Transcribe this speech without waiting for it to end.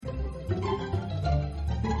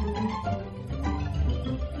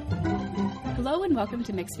Hello and welcome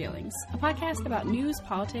to Mixed Feelings, a podcast about news,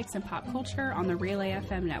 politics, and pop culture on the Relay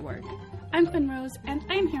FM network. I'm Quinn Rose, and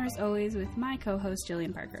I'm here as always with my co-host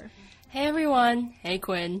Jillian Parker. Hey everyone. Hey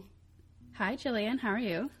Quinn. Hi Jillian, how are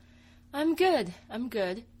you? I'm good.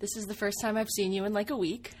 This is the first time I've seen you in like a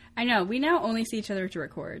week. I know, we now only see each other to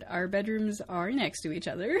record. Our bedrooms are next to each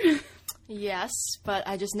other. Yes, but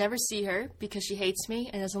I just never see her because she hates me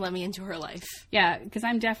and doesn't let me into her life. Yeah, because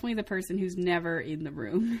I'm definitely the person who's never in the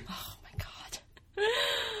room. Oh my god.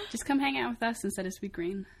 Just come hang out with us instead of Sweet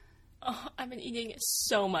Green. Oh, I've been eating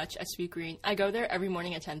so much at Sweet Green. I go there every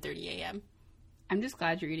morning at 10:30 a.m. I'm just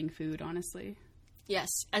glad you're eating food, honestly. Yes,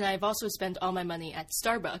 and I've also spent all my money at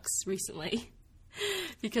Starbucks recently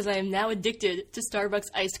because I am now addicted to Starbucks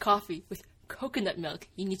iced coffee with coconut milk.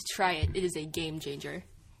 You need to try it. It is a game changer.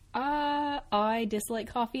 I dislike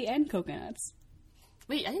coffee and coconuts.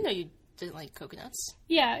 Wait, I didn't know you didn't like coconuts.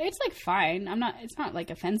 Yeah, it's like fine. It's not like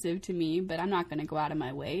offensive to me, but I'm not going to go out of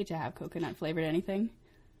my way to have coconut flavored anything.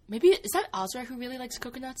 Maybe, is that Ozra who really likes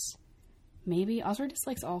coconuts? Maybe. Ozra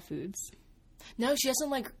dislikes all foods. No, she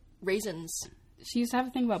doesn't like raisins. She used to have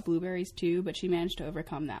a thing about blueberries too, but she managed to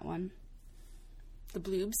overcome that one. The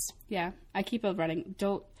bloobs? Yeah, I keep a running.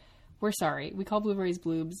 We're sorry. We call blueberries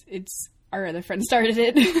bloobs. It's our other friend started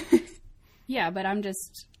it. Yeah, but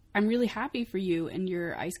I'm really happy for you and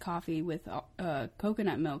your iced coffee with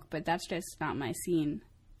coconut milk, but that's just not my scene.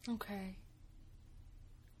 Okay.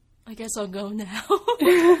 I guess I'll go now.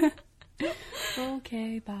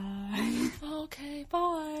 Okay, bye. Okay,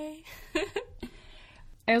 bye.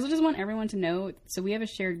 I also just want everyone to know, so we have a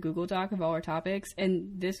shared Google Doc of all our topics,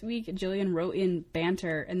 and this week Jillian wrote in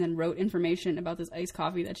banter and then wrote information about this iced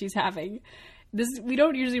coffee that she's having. We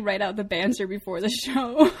don't usually write out the banter before the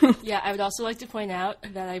show. Yeah, I would also like to point out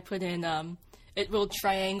that I put in, it will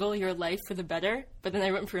triangle your life for the better, but then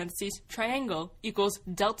I wrote in parentheses, triangle equals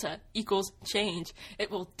delta equals change. It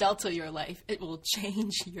will delta your life. It will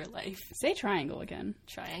change your life. Say triangle again.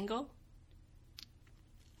 Triangle?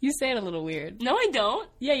 You say it a little weird. No, I don't.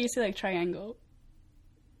 Yeah, you say like triangle.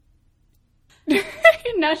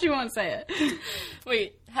 Now she won't say it.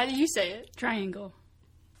 Wait, how do you say it? Triangle.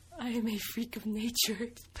 I am a freak of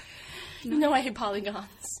nature. No. You know I hate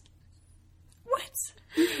polygons. What?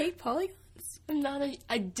 You hate polygons?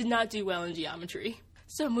 I did not do well in geometry.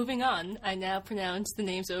 So moving on, I now pronounce the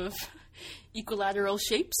names of equilateral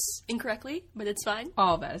shapes incorrectly, but it's fine.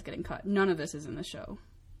 All of that is getting cut. None of this is in the show.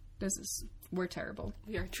 We're terrible.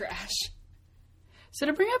 We are trash. So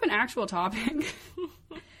to bring up an actual topic,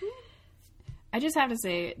 I just have to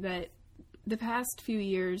say that the past few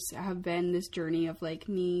years have been this journey of like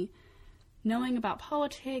me knowing about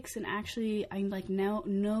politics, and actually I like now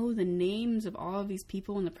know the names of all of these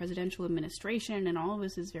people in the presidential administration, and all of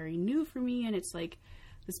this is very new for me, and it's like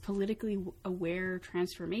this politically aware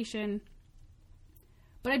transformation.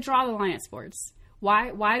 But I draw the line at sports.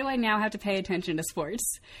 Why do I now have to pay attention to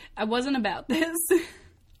sports? I wasn't about this.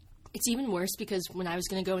 It's even worse because when I was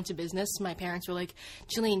going to go into business, my parents were like,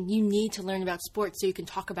 Jillian, you need to learn about sports so you can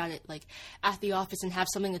talk about it like at the office and have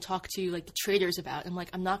something to talk to like the traders about. I'm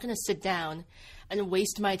like, I'm not going to sit down and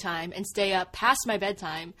waste my time and stay up past my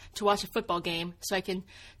bedtime to watch a football game so I can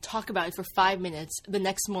talk about it for 5 minutes the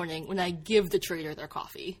next morning when I give the trader their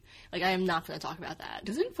coffee. Like, I am not going to talk about that.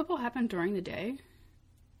 Doesn't football happen during the day?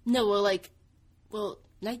 No, well,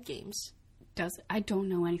 night games. Does it? I don't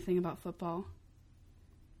know anything about football.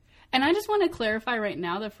 And I just want to clarify right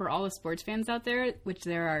now that for all the sports fans out there, which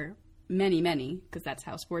there are many, because that's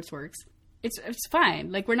how sports works, it's fine.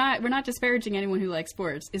 Like, we're not disparaging anyone who likes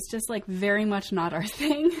sports. It's just like very much not our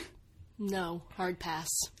thing. No, hard pass.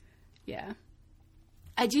 Yeah.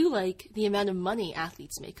 I do like the amount of money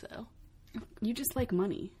athletes make, though. You just like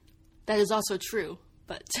money. That is also true,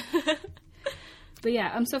 but... But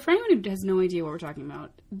yeah, so for anyone who has no idea what we're talking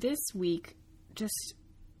about, this week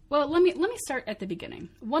well, let me start at the beginning.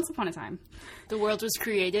 Once upon a time, the world was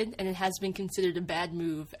created, and it has been considered a bad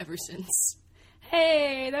move ever since.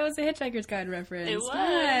 Hey, that was a Hitchhiker's Guide reference. It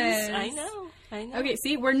was. Nice. I know. Okay,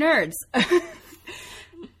 see, we're nerds.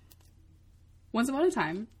 Once upon a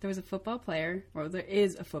time, there is a football player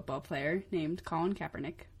named Colin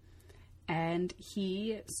Kaepernick. And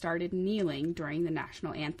he started kneeling during the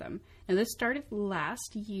national anthem. Now, this started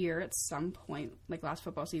last year at some point, like last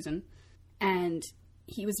football season. And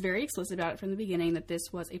he was very explicit about it from the beginning that this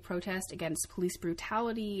was a protest against police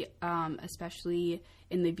brutality, especially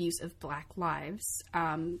in the abuse of Black lives.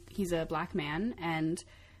 He's a Black man and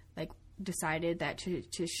decided that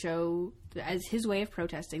to show as his way of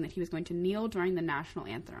protesting that he was going to kneel during the national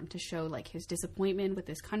anthem to show his disappointment with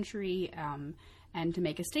this country and to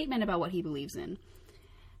make a statement about what he believes in.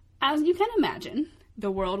 As you can imagine,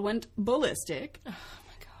 the world went ballistic. Oh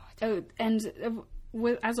my god. Oh, and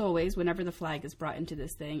as always, whenever the flag is brought into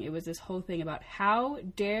this thing, it was this whole thing about how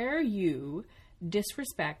dare you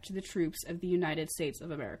disrespect the troops of the United States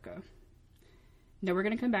of America. Now, we're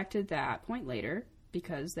going to come back to that point later,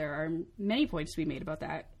 because there are many points to be made about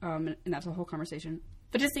that, and that's a whole conversation.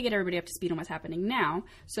 But just to get everybody up to speed on what's happening now,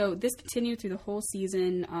 so this continued through the whole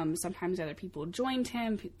season. Sometimes other people joined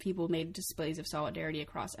him. People made displays of solidarity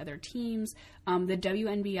across other teams. The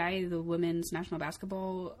WNBA, the Women's National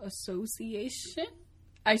Basketball Association,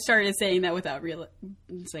 I started saying that without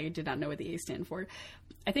I did not know what the A stand for.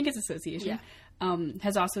 I think it's association. Yeah.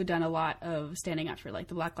 Has also done a lot of standing up for like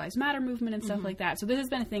the Black Lives Matter movement and stuff like that. So this has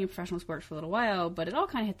been a thing in professional sports for a little while, but it all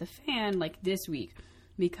kind of hit the fan like this week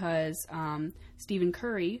because Stephen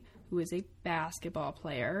Curry, who is a basketball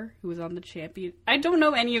player who was on the I don't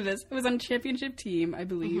know any of this. It was on a championship team, I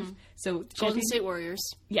believe. So Golden State Warriors.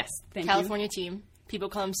 Yes, California team. People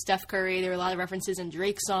call him Steph Curry. There are a lot of references in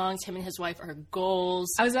Drake songs. Him and his wife are goals.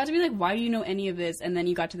 I was about to be like, why do you know any of this? And then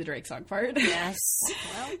you got to the Drake song part. Yes.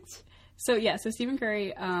 Well. So Stephen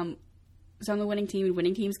Curry was on the winning team, and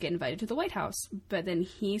winning teams get invited to the White House. But then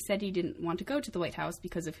he said he didn't want to go to the White House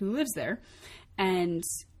because of who lives there. And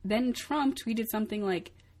then Trump tweeted something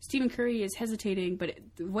like, Stephen Curry is hesitating, but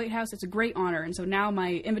the White House, it's a great honor, and so now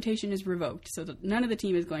my invitation is revoked. So none of the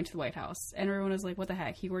team is going to the White House. And everyone was like, what the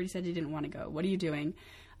heck? He already said he didn't want to go. What are you doing?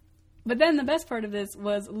 But then the best part of this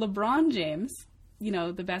was LeBron James,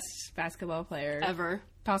 the best basketball player. Ever.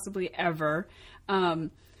 Possibly ever.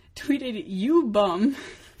 Tweeted, you bum.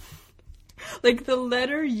 Like the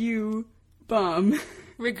letter U, bum.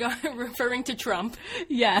 Referring to Trump.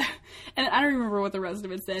 Yeah. And I don't remember what the rest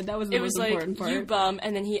of it said. That was the most important part. You bum,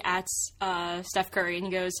 and then he adds Steph Curry, and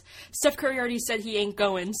he goes, Steph Curry already said he ain't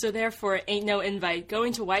going, so therefore ain't no invite.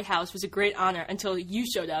 Going to White House was a great honor until you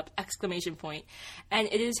showed up, ! And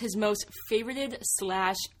it is his most favorited /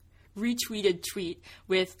 retweeted tweet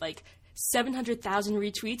with like 700,000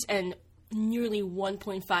 retweets and nearly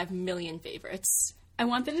 1.5 million favorites. I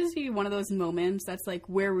want this to be one of those moments that's like,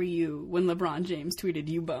 where were you when LeBron James tweeted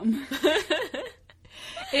you bum?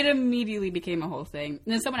 It immediately became a whole thing.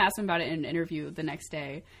 And then someone asked him about it in an interview the next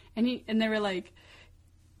day, and they were like,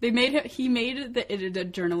 he made the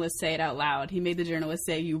journalist say it out loud. He made the journalist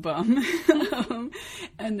say you bum.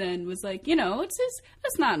 And then was like,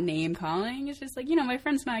 that's not name calling. It's just like, my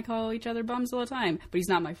friends and I call each other bums all the time, but he's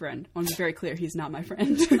not my friend. I want to be very clear, he's not my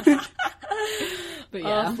friend. But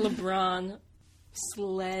yeah. LeBron.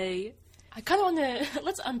 Slay. I kind of want to,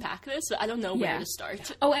 let's unpack this, but I don't know where to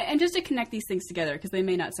start. Oh, and just to connect these things together, because they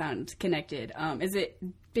may not sound connected,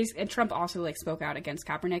 and Trump also spoke out against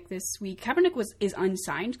Kaepernick this week. Kaepernick is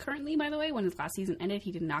unsigned currently, by the way. When his last season ended,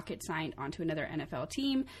 he did not get signed onto another NFL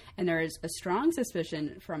team, and there is a strong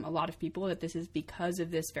suspicion from a lot of people that this is because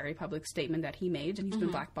of this very public statement that he made, and he's been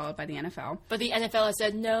blackballed by the NFL. But the NFL has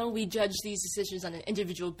said, no, we judge these decisions on an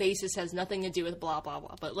individual basis, has nothing to do with blah, blah,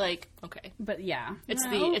 blah. But okay. But yeah. It's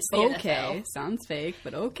the okay. NFL. Sounds fake,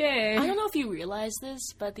 but okay. I don't know if you realize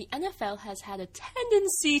this, but the NFL has had a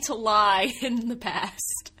tendency to lie in the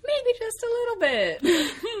past. Maybe just a little bit.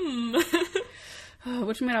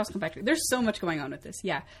 Which might also come back to. There's so much going on with this,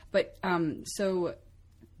 yeah. But so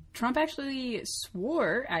Trump actually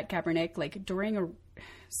swore at Kaepernick during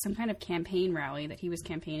some kind of campaign rally that he was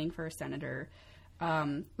campaigning for a senator,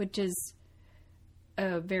 which is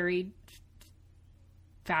a very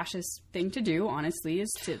fascist thing to do. Honestly,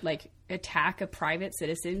 is to attack a private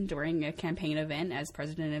citizen during a campaign event as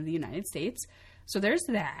president of the United States. So there's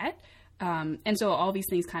that. And so all these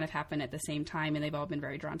things kind of happen at the same time, and they've all been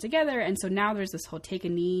very drawn together. And so now there's this whole take a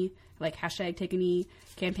knee, hashtag take a knee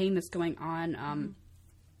campaign that's going on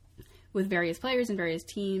with various players and various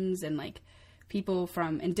teams and people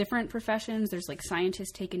in different professions. There's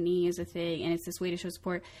scientists take a knee as a thing, and it's this way to show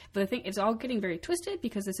support. But I think it's all getting very twisted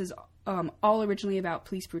because this is all originally about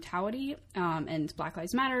police brutality and Black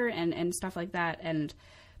Lives Matter and stuff like that.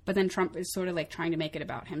 But then Trump is sort of trying to make it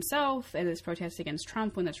about himself and this protest against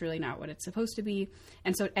Trump when that's really not what it's supposed to be.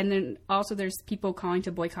 And then also there's people calling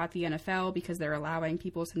to boycott the NFL because they're allowing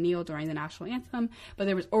people to kneel during the national anthem. But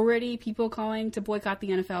there was already people calling to boycott the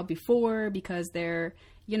NFL before because they're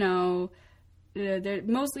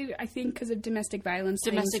mostly, I think, because of domestic violence.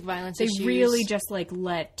 They issues. Really just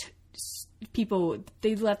let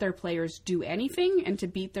their players do anything and to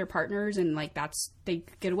beat their partners, and they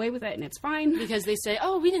get away with it and it's fine because they say,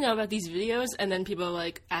 oh, we didn't know about these videos, and then people are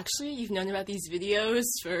like, actually, you've known about these videos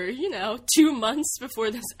for 2 months before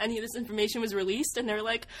any of this information was released, and they're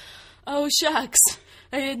like, oh shucks,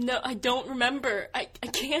 I don't remember, I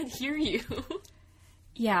can't hear you.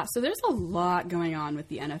 Yeah, so there's a lot going on with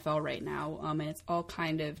the NFL right now, and it's all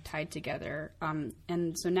kind of tied together.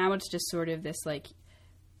 And so now it's just sort of this, like,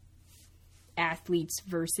 athletes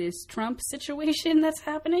versus Trump situation that's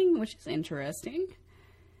happening, which is interesting.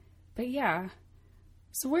 But yeah,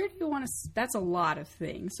 so where do you want to, that's a lot of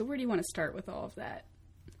things. So where do you want to start with all of that?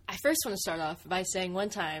 I first want to start off by saying one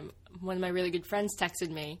time, one of my really good friends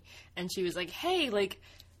texted me, and she was like, hey, like,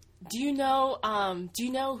 do you know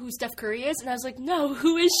who Steph Curry is? And I was like, no,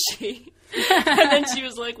 who is she? And then she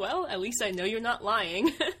was like, well, at least I know you're not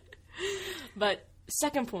lying. But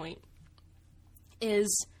second point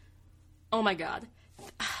is, oh my God.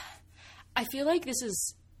 I feel like this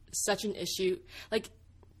is such an issue. Like,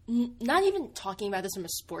 not even talking about this from a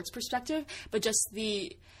sports perspective, but just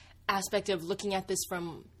the aspect of looking at this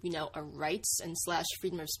from, you know, a rights and /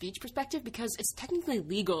 freedom of speech perspective, because it's technically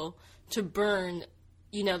legal to burn,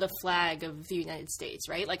 you know, the flag of the United States,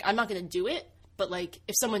 right? Like, I'm not going to do it, but, like,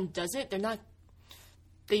 if someone does it, they're not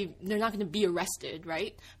going to be arrested,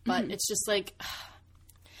 right? But it's just, like,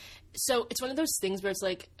 so it's one of those things where it's,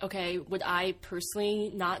 like, okay, would I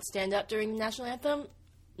personally not stand up during the national anthem?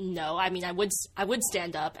 No. I mean, I would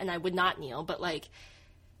stand up, and I would not kneel, but, like,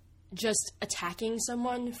 just attacking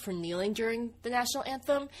someone for kneeling during the national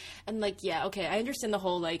anthem, and, like, yeah, okay, I understand the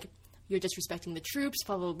whole, like, you're disrespecting the troops,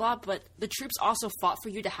 blah, blah, blah, but the troops also fought for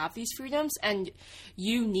you to have these freedoms, and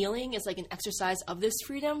you kneeling is, like, an exercise of this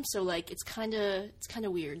freedom, so, like, it's kind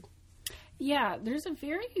of weird. Yeah, there's a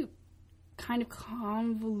very kind of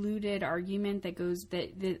convoluted argument that goes,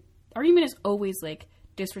 that the argument is always, like,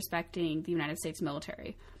 disrespecting the United States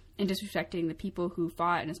military and disrespecting the people who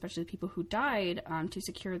fought, and especially the people who died to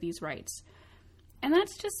secure these rights. And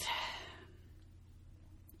that's just,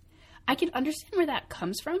 I can understand where that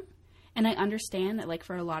comes from. And I understand that, like,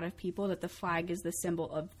 for a lot of people, that the flag is the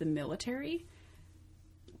symbol of the military.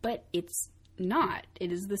 But it's not.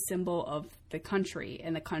 It is the symbol of the country,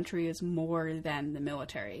 and the country is more than the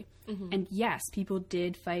military. Mm-hmm. And yes, people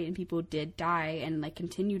did fight, and people did die, and, like,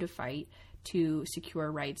 continue to fight to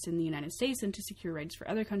secure rights in the United States and to secure rights for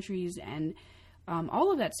other countries and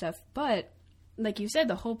all of that stuff. But, like you said,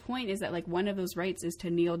 the whole point is that, like, one of those rights is to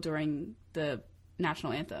kneel during the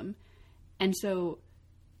national anthem. And so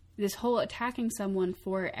this whole attacking someone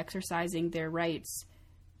for exercising their rights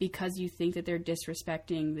because you think that they're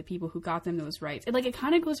disrespecting the people who got them those rights, it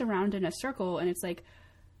kind of goes around in a circle, and it's like,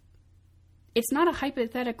 it's not a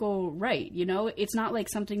hypothetical right, you know? It's not like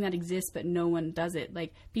something that exists but no one does it.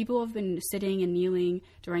 Like, people have been sitting and kneeling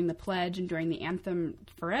during the pledge and during the anthem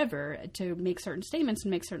forever to make certain statements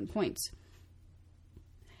and make certain points.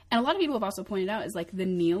 And a lot of people have also pointed out is, like, the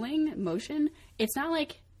kneeling motion, it's not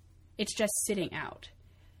like it's just sitting out.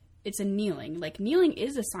 It's a kneeling. Like, kneeling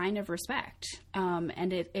is a sign of respect.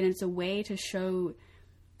 And it's a way to show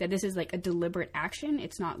that this is, like, a deliberate action.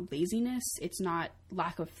 It's not laziness. It's not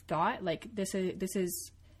lack of thought. Like, this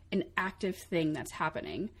is an active thing that's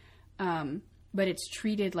happening. But it's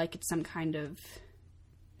treated like it's some kind of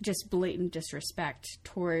just blatant disrespect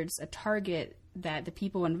towards a target that the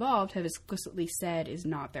people involved have explicitly said is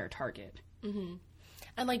not their target. Mm-hmm.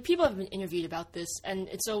 And, like, people have been interviewed about this, and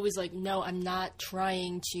it's always like, no, I'm not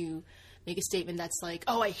trying to make a statement that's like,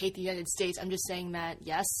 oh, I hate the United States. I'm just saying that,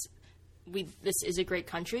 yes, this is a great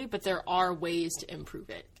country, but there are ways to improve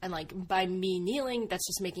it. And, like, by me kneeling, that's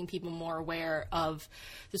just making people more aware of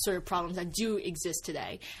the sort of problems that do exist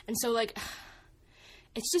today. And so, like,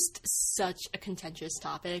 it's just such a contentious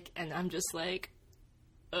topic, and I'm just like,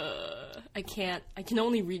 I can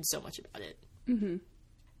only read so much about it. Mm-hmm.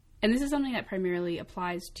 And this is something that primarily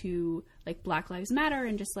applies to, like, Black Lives Matter,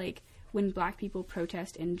 and just, like, when Black people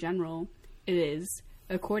protest in general, it is,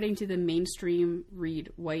 according to the mainstream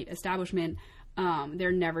read white establishment,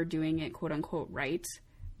 they're never doing it, quote unquote, right.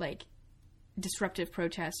 Like, disruptive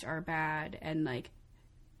protests are bad, and, like,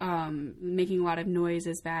 making a lot of noise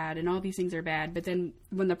is bad, and all these things are bad. But then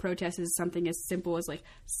when the protest is something as simple as, like,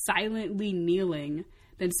 silently kneeling,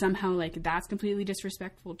 then somehow, like, that's completely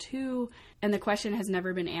disrespectful too. And the question has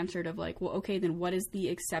never been answered of, like, well, okay, then what is the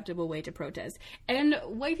acceptable way to protest? And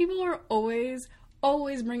white people are always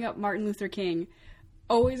bring up Martin Luther King.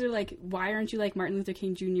 Always are like, why aren't you like Martin Luther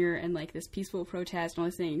King Jr. and, like, this peaceful protest and all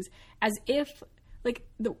these things? As if, like,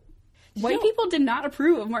 the white people did not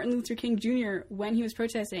approve of Martin Luther King Jr. when he was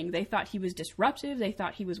protesting. They thought he was disruptive. They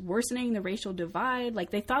thought he was worsening the racial divide. Like,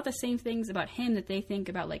 they thought the same things about him that they think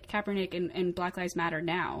about, like, Kaepernick and Black Lives Matter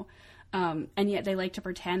now. And yet they like to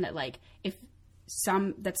pretend that, like,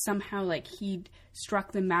 somehow, like, he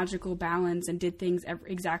struck the magical balance and did things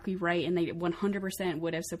exactly right, and they 100%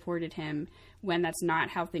 would have supported him, when that's not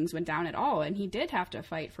how things went down at all. And he did have to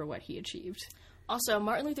fight for what he achieved. Also,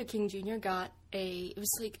 Martin Luther King Jr. got it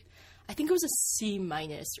was like, I think it was a C-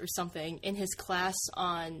 or something in his class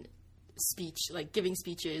on speech, like giving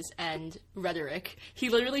speeches and rhetoric. He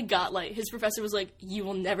literally got like, his professor was like, you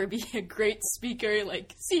will never be a great speaker,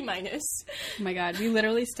 like C-. Oh my god, we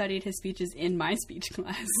literally studied his speeches in my speech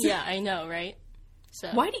class. Yeah, I know, right? So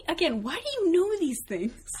why do you know these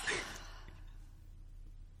things?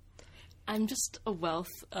 I'm just a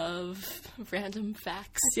wealth of random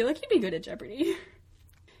facts. I feel like you'd be good at Jeopardy.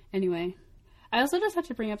 Anyway, I also just have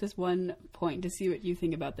to bring up this one point to see what you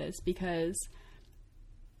think about this, because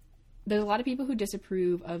there's a lot of people who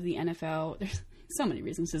disapprove of the NFL. There's so many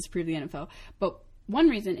reasons to disapprove of the NFL, but one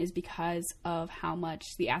reason is because of how much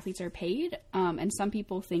the athletes are paid, and some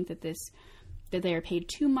people think that they are paid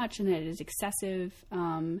too much and that it is excessive.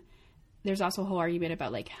 There's also a whole argument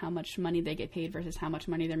about like how much money they get paid versus how much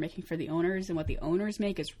money they're making for the owners, and what the owners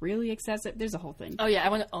make is really excessive. There's a whole thing. Oh yeah, I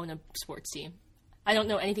want to own a sports team. I don't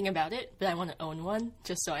know anything about it, but I want to own one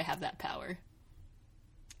just so I have that power.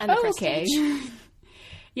 And the prestige. Okay.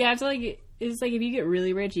 Yeah, it's like if you get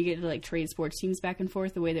really rich, you get to like trade sports teams back and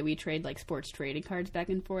forth the way that we trade like sports trading cards back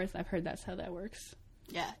and forth. I've heard that's how that works.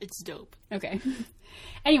 Yeah, it's dope. Okay.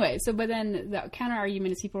 Anyway, but then the counter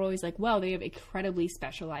argument is people are always like, well, they have incredibly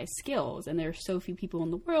specialized skills and there are so few people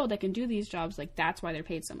in the world that can do these jobs, like that's why they're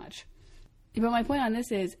paid so much. But my point on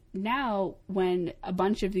this is, now when a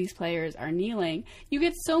bunch of these players are kneeling, you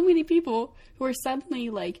get so many people who are suddenly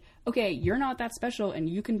like, okay, you're not that special and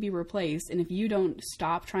you can be replaced, and if you don't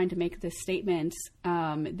stop trying to make this statement,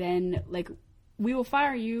 then like we will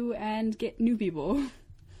fire you and get new people.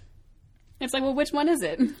 It's like, well, which one is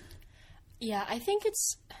it? Yeah, I think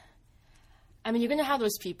you're going to have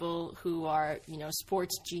those people who are,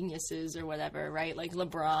 sports geniuses or whatever, right? Like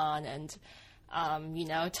LeBron and,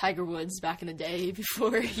 Tiger Woods back in the day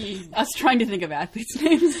before he... I was trying to think of athletes'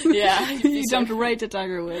 names. Yeah. You jumped right to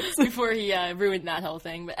Tiger Woods. Before he ruined that whole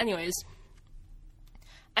thing. But anyways,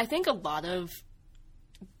 I think a lot of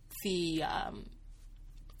the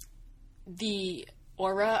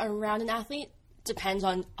aura around an athlete depends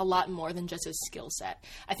on a lot more than just his skill set.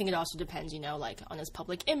 I think it also depends, on his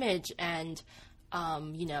public image and,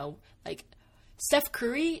 like Steph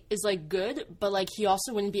Curry is like good, but like he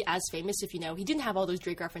also wouldn't be as famous if, he didn't have all those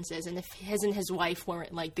Drake references and if his and his wife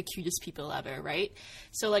weren't like the cutest people ever, right?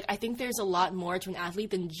 So like I think there's a lot more to an athlete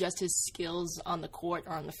than just his skills on the court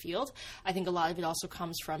or on the field. I think a lot of it also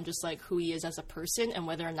comes from just like who he is as a person and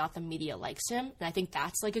whether or not the media likes him. And I think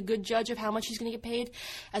that's like a good judge of how much he's going to get paid,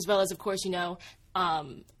 as well as, of course,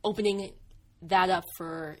 opening that up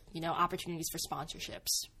for, opportunities for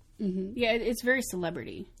sponsorships. Mm-hmm. Yeah, it's very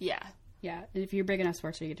celebrity. Yeah. Yeah, and if you're big enough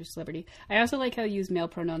sports, you get your celebrity. I also like how you use male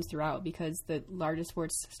pronouns throughout, because the largest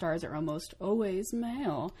sports stars are almost always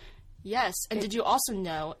male. Yes, and did you also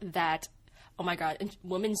know that, oh my god, in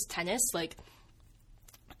women's tennis, like,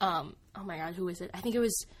 oh my god, who is it? I think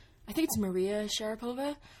it's Maria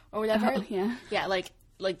Sharapova or whatever. Oh, yeah. Yeah,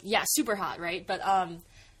 yeah, super hot, right? But,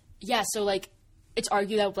 yeah, so, like, it's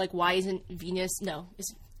argued that, like, why isn't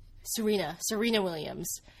Serena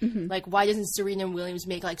Williams. Mm-hmm. Like, why doesn't Serena Williams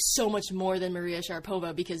make, like, so much more than Maria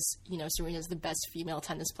Sharapova? Because, Serena's the best female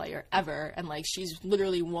tennis player ever. And, like, she's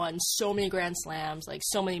literally won so many Grand Slams, like,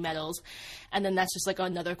 so many medals. And then that's just, like,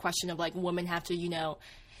 another question of, like, women have to,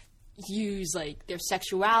 use, like, their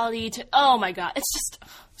sexuality to... Oh, my God. It's just...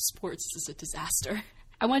 sports is a disaster.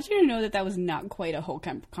 I want you to know that was not quite a whole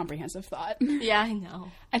comprehensive thought. Yeah, I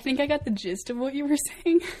know. I think I got the gist of what you were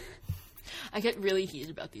saying. I get really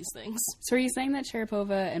heated about these things. So are you saying that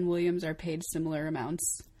Sharapova and Williams are paid similar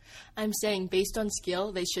amounts? I'm saying based on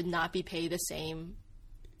skill, they should not be paid the same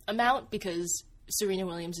amount because Serena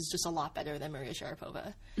Williams is just a lot better than Maria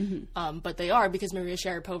Sharapova. Mm-hmm. But they are, because Maria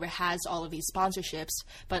Sharapova has all of these sponsorships,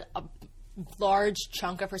 but a large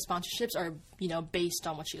chunk of her sponsorships are, based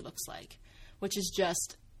on what she looks like, which is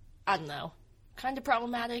just, I don't know, kind of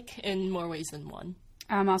problematic in more ways than one.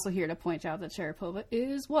 I'm also here to point out that Sharapova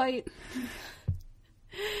is white.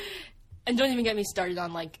 And don't even get me started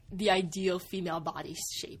on, like, the ideal female body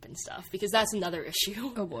shape and stuff, because that's another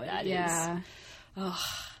issue. Oh, boy. That yeah. is. Ugh.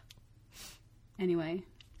 Anyway.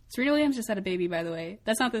 Serena Williams just had a baby, by the way.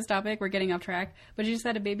 That's not this topic. We're getting off track. But she just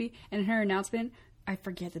had a baby, and in her announcement, I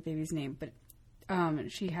forget the baby's name, but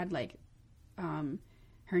she had, like,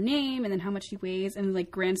 her name and then how much she weighs and like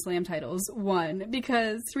Grand Slam titles won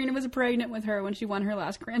because Serena was pregnant with her when she won her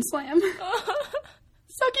last Grand Slam.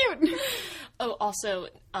 So cute. Oh, also,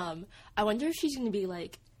 I wonder if she's going to be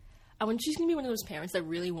like, I wonder if she's going to be one of those parents that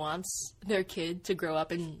really wants their kid to grow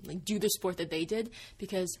up and like do the sport that they did,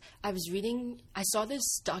 because I saw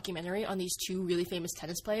this documentary on these two really famous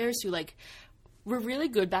tennis players who like were really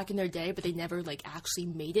good back in their day, but they never like actually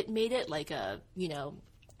made it like a,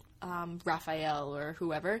 Raphael or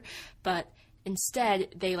whoever. But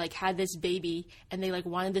instead they like had this baby, and they like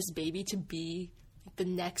wanted this baby to be the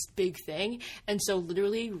next big thing. And so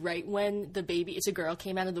literally right when the baby, it's a girl,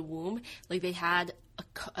 came out of the womb, like they had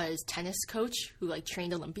a tennis coach who like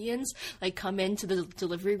trained Olympians like come into the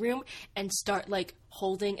delivery room and start like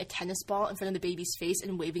holding a tennis ball in front of the baby's face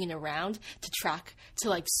and waving it around to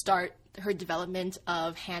like start her development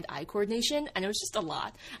of hand-eye coordination. And it was just a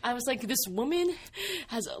lot. I was like, this woman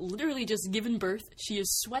has literally just given birth, she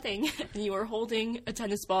is sweating, and you are holding a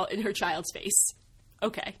tennis ball in her child's face.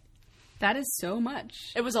 Okay. That is so much.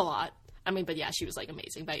 It was a lot. I mean, but yeah, she was like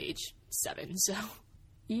amazing by age 7, so.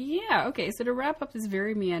 Yeah, okay, so to wrap up this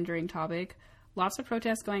very meandering topic, lots of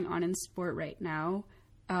protests going on in sport right now,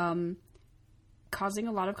 causing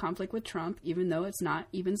a lot of conflict with Trump, even though it's not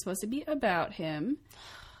even supposed to be about him.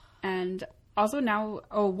 And also now,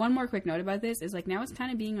 one more quick note about this is like now it's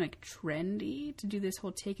kind of being like trendy to do this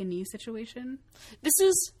whole take a knee situation. This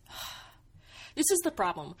is the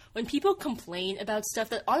problem. When people complain about stuff,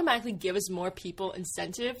 that automatically gives more people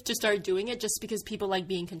incentive to start doing it just because people like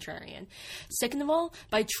being contrarian. Second of all,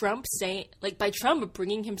 by Trump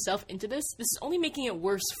bringing himself into this is only making it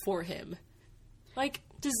worse for him. Like,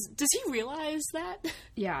 does he realize that?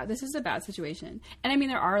 Yeah, this is a bad situation. And I mean,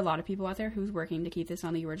 there are a lot of people out there who's working to keep this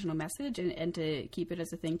on the original message and to keep it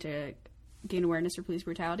as a thing to gain awareness for police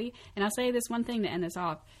brutality. And I'll say this one thing to end this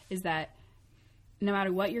off is that no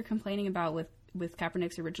matter what you're complaining about with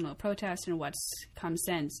Kaepernick's original protest and what's come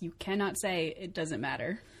since, you cannot say it doesn't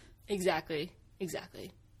matter. Exactly.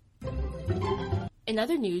 In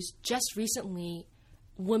other news, just recently,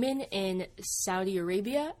 women in Saudi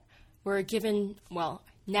Arabia were given,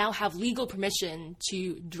 now have legal permission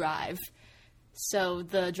to drive. So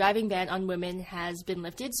the driving ban on women has been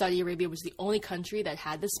lifted. Saudi Arabia was the only country that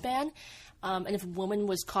had this ban. And if a woman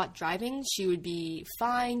was caught driving, she would be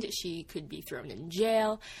fined. She could be thrown in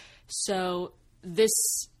jail. So this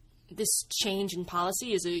change in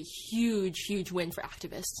policy is a huge, huge win for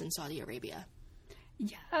activists in Saudi Arabia.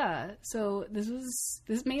 Yeah, so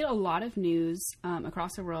this made a lot of news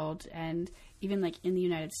across the world and even like in the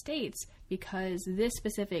United States, because this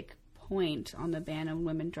specific point on the ban on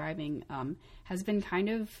women driving has been kind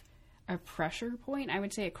of a pressure point, I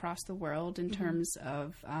would say, across the world in terms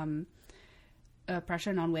of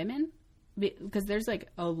pressure on women. Because there's a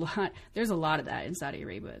lot of that in Saudi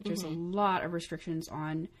Arabia. There's a lot of restrictions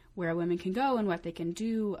on where women can go and what they can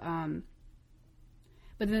do.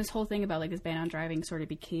 But then this whole thing about like this ban on driving sort of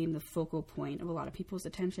became the focal point of a lot of people's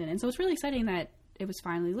attention. And so it's really exciting that it was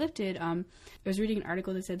finally lifted. I was reading an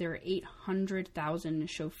article that said there are 800,000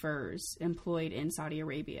 chauffeurs employed in Saudi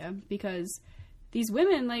Arabia because these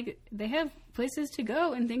women, like, they have places to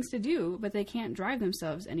go and things to do, but they can't drive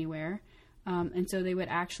themselves anywhere. And so they would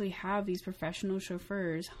actually have these professional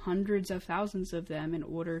chauffeurs, hundreds of thousands of them, in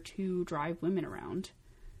order to drive women around.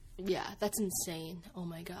 Yeah, that's insane. Oh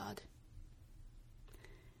my God.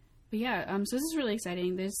 But yeah, so this is really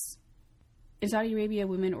exciting. In Saudi Arabia,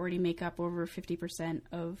 women already make up over 50%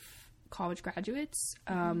 of college graduates.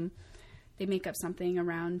 They make up something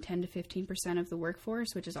around 10 to 15% of the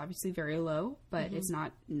workforce, which is obviously very low, but it's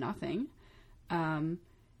not nothing.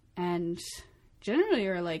 And generally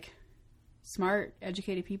are like smart,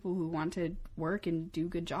 educated people who want to work and do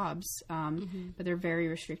good jobs, but they're very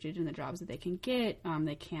restricted in the jobs that they can get.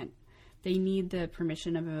 They need the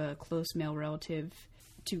permission of a close male relative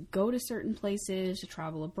to go to certain places, to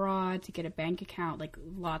travel abroad, to get a bank account, like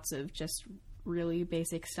lots of just really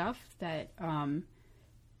basic stuff that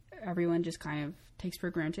everyone just kind of takes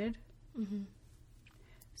for granted.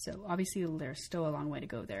 So obviously there's still a long way to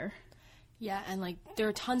go there. Yeah, and like there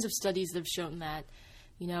are tons of studies that have shown that,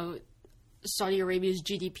 Saudi Arabia's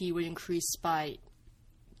GDP would increase by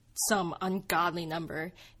some ungodly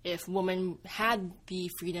number if women had the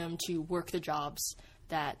freedom to work the jobs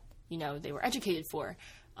that, they were educated for.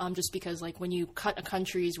 Just because, like, when you cut a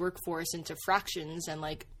country's workforce into fractions and,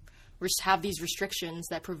 like, have these restrictions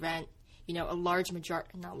that prevent, a large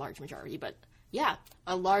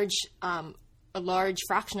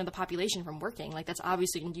fraction of the population from working, like, that's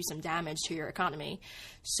obviously going to do some damage to your economy.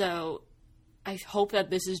 So I hope that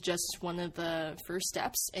this is just one of the first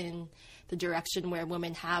steps in the direction where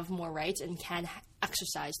women have more rights and can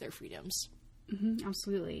exercise their freedoms.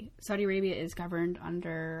 Absolutely. Saudi Arabia is governed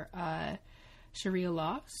under Sharia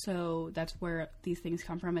law, so that's where these things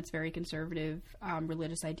come from. It's very conservative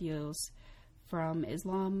religious ideals from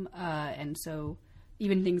Islam, and so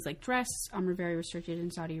even things like dress are very restricted in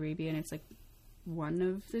Saudi Arabia, and it's like one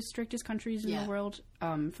of the strictest countries in the world,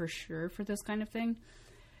 for sure, for this kind of thing.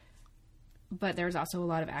 But there's also a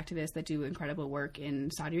lot of activists that do incredible work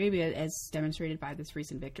in Saudi Arabia, as demonstrated by this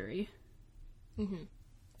recent victory. Mm-hmm.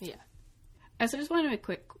 Yeah. I also just wanted to make a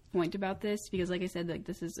quick point about this, because like I said, like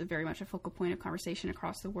this is very much a focal point of conversation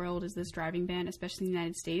across the world, is this driving ban, especially in the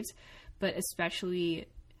United States, but especially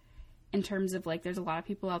in terms of like there's a lot of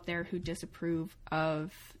people out there who disapprove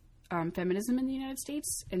of feminism in the United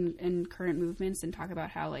States and current movements, and talk about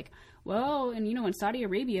how like, well, and in Saudi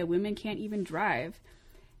Arabia women can't even drive.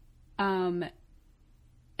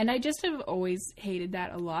 And I just have always hated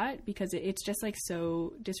that a lot, because it's just like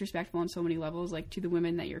so disrespectful on so many levels, like to the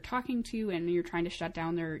women that you're talking to, and you're trying to shut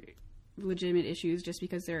down their legitimate issues just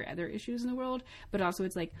because there are other issues in the world. But also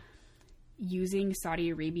it's like using Saudi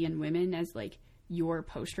Arabian women as like your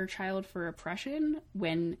poster child for oppression,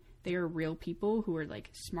 when they are real people who are like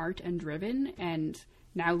smart and driven, and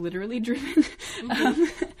now literally driven.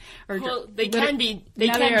 They can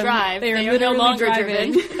drive. They are no longer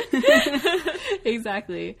driven.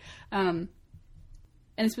 Exactly. And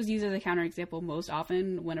this was used as a counterexample most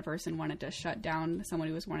often when a person wanted to shut down someone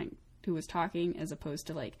who was talking, as opposed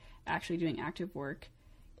to like actually doing active work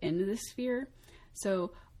in this sphere.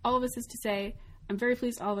 So all of this is to say, I'm very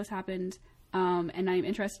pleased all of this happened, and I'm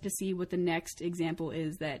interested to see what the next example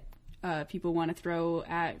is that people want to throw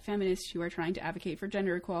at feminists who are trying to advocate for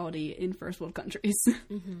gender equality in first world countries.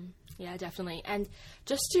 Mm-hmm. Yeah, definitely. And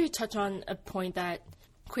just to touch on a point that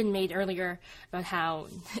Quinn made earlier about how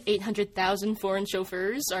 800,000 foreign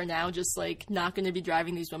chauffeurs are now just like not going to be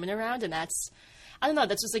driving these women around, and that's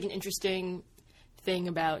just like an interesting thing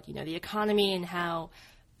about the economy and how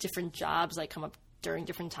different jobs like come up during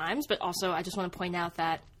different times. But also I just want to point out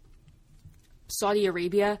that Saudi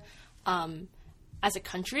Arabia as a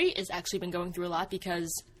country has actually been going through a lot,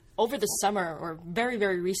 because over the summer, or very,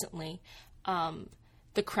 very recently,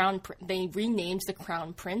 they renamed the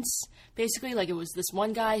Crown Prince. Basically, like it was this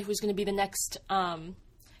one guy who was going to be the next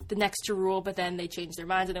to rule, but then they changed their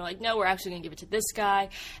minds and they're like, no, we're actually going to give it to this guy.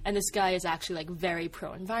 And this guy is actually like very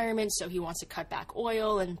pro-environment, so he wants to cut back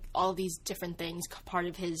oil and all these different things, part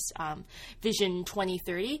of his Vision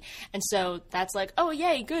 2030. And so that's like, oh,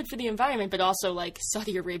 yay, good for the environment, but also like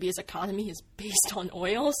Saudi Arabia's economy is based on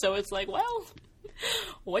oil, so it's like, well,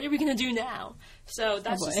 what are we going to do now? So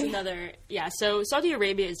that's just another, so Saudi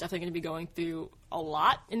Arabia is definitely going to be going through a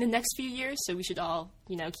lot in the next few years, so we should all,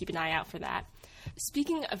 keep an eye out for that.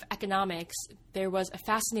 Speaking of economics, there was a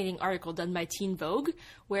fascinating article done by Teen Vogue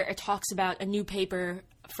where it talks about a new paper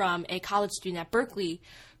from a college student at Berkeley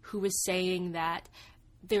who was saying that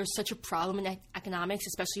there's such a problem in economics,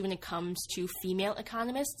 especially when it comes to female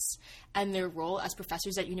economists and their role as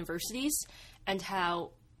professors at universities, and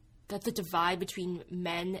how that the divide between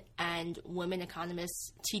men and women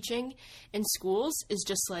economists teaching in schools is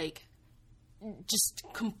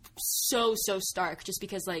so stark, just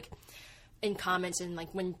because like in comments and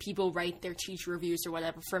like when people write their teacher reviews or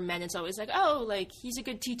whatever, for men it's always like, oh, like he's a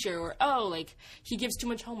good teacher, or oh, like he gives too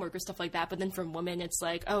much homework or stuff like that. But then for women it's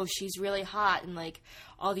like, oh, she's really hot, and like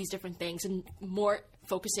all these different things, and more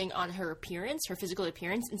focusing on her appearance, her physical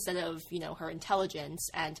appearance, instead of her intelligence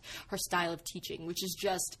and her style of teaching, which is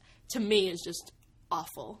just, to me, is just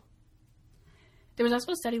awful. There was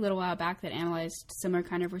also a study a little while back that analyzed similar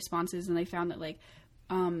kind of responses, and they found that like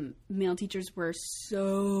male teachers were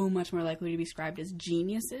so much more likely to be described as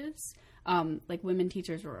geniuses. Like women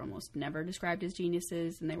teachers were almost never described as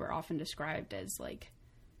geniuses, and they were often described as like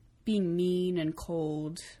being mean and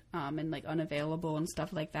cold and like unavailable and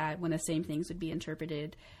stuff like that, when the same things would be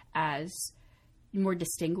interpreted as more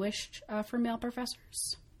distinguished for male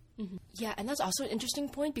professors. Mm-hmm. Yeah, and that's also an interesting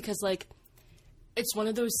point, because like it's one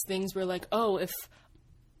of those things where like, oh, if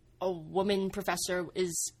a woman professor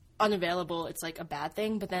is unavailable, it's like a bad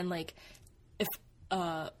thing, but then like if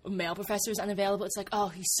a male professor is unavailable, it's like, oh,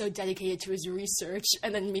 he's so dedicated to his research.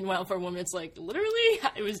 And then meanwhile for a woman it's like, literally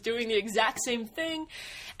I was doing the exact same thing.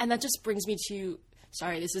 And that just brings me to,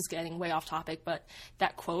 sorry, this is getting way off topic, but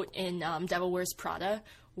that quote in Devil Wears Prada,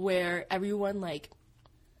 where everyone like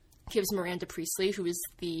gives Miranda Priestley, who is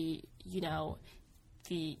the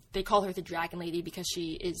they call her the Dragon Lady because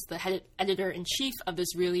she is the head editor-in-chief of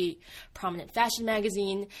this really prominent fashion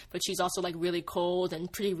magazine, but she's also like really cold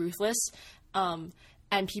and pretty ruthless.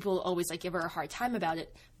 And people always like give her a hard time about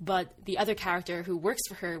it. But the other character who works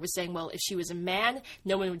for her was saying, well, if she was a man,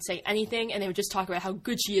 no one would say anything, and they would just talk about how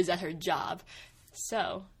good she is at her job.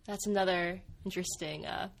 So that's another interesting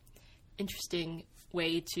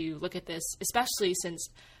way to look at this, especially since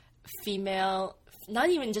female, not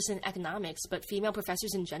even just in economics, but female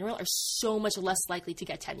professors in general are so much less likely to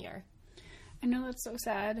get tenure. I know, that's so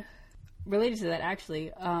sad. Related to that,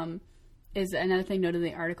 actually, is another thing noted in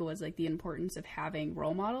the article was like the importance of having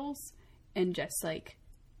role models and just like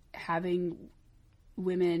having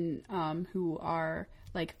women who are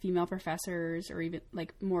like female professors or even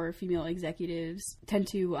like more female executives tend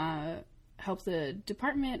to help the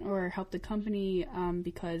department or help the company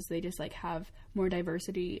because they just like have more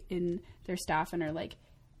diversity in their staff and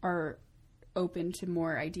are open to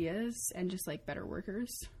more ideas and just like better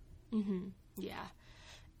workers. Yeah.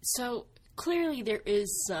 So clearly there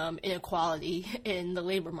is some inequality in the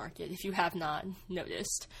labor market, if you have not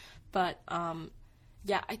noticed. But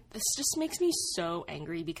this just makes me so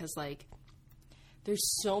angry because like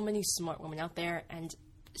there's so many smart women out there, and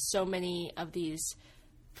so many of these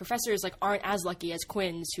professors like aren't as lucky as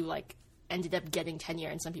Quinn's, who like ended up getting tenure,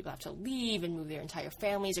 and some people have to leave and move their entire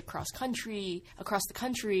families across the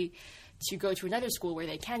country to go to another school where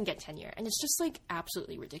they can get tenure. And it's just like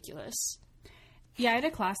absolutely ridiculous. Yeah, I had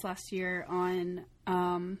a class last year on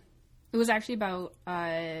it was actually about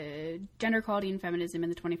gender equality and feminism in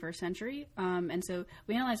the 21st century. And so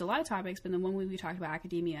we analyzed a lot of topics, but then one week we talked about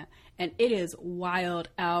academia, and it is wild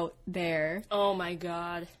out there. Oh my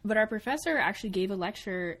God. But our professor actually gave a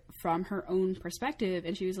lecture from her own perspective,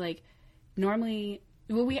 and she was like, normally,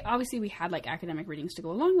 well, we had like academic readings to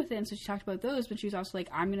go along with it, and so she talked about those, but she was also like,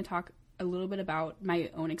 I'm going to talk a little bit about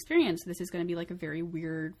my own experience. This is going to be like a very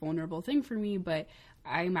weird, vulnerable thing for me, but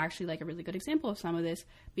I'm actually like a really good example of some of this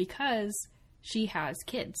because she has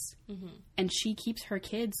kids, and she keeps her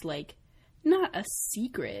kids like not a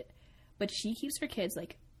secret, but she keeps her kids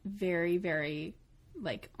like very, very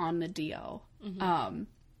like on the DL.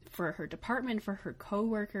 For her department, for her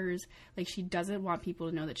coworkers, like she doesn't want people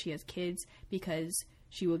to know that she has kids because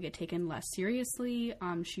she will get taken less seriously.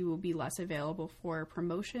 She will be less available for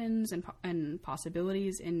promotions and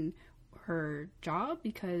possibilities in her job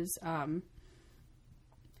because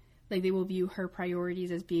like they will view her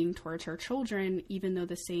priorities as being towards her children, even though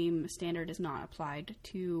the same standard is not applied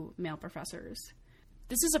to male professors.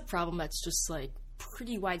 This is a problem that's just like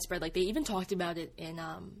pretty widespread. Like they even talked about it in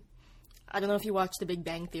I don't know if you watched The Big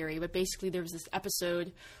Bang Theory, but basically there was this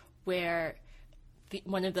episode where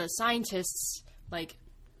one of the scientists like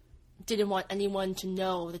didn't want anyone to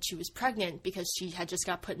know that she was pregnant because she had just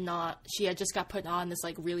got put on this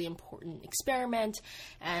like really important experiment,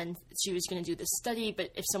 and she was going to do this study.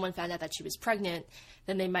 But if someone found out that she was pregnant,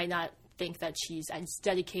 then they might not think that she's as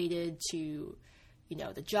dedicated to, you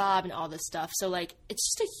know, the job and all this stuff. So like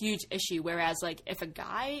it's just a huge issue. Whereas like if a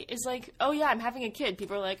guy is like, oh yeah, I'm having a kid,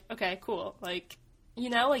 people are like, okay, cool. Like, you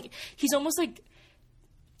know, like he's almost like,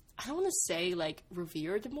 I don't want to say like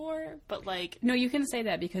revered more, but like, no, you can say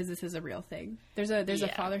that because this is a real thing. There's a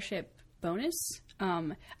fathership bonus.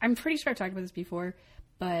 I'm pretty sure I've talked about this before,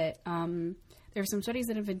 but there are some studies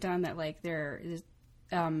that have been done that like there is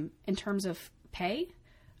in terms of pay,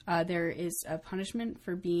 there is a punishment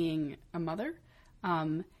for being a mother.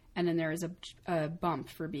 And then there is a bump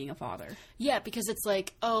for being a father. Yeah, because it's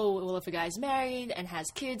like, oh, well, if a guy's married and has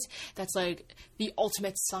kids, that's like the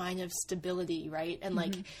ultimate sign of stability, right? And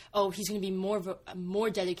like, oh, he's going to be more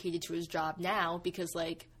dedicated to his job now because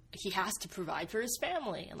like he has to provide for his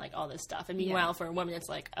family and like all this stuff. And meanwhile, for a woman, it's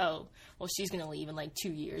like, oh, well, she's going to leave in like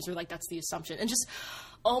 2 years, or like that's the assumption. And just,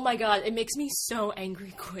 oh my God, it makes me so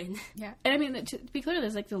angry, Quinn. Yeah. And I mean, to be clear,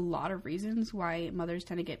 there's like a lot of reasons why mothers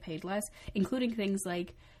tend to get paid less, including things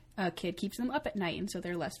like a kid keeps them up at night, and so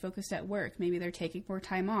they're less focused at work. Maybe they're taking more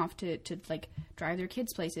time off to like drive their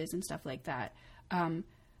kids places and stuff like that.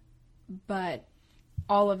 But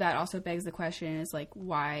all of that also begs the question is like,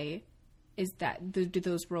 why is that, do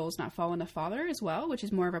those roles not fall on the father as well, which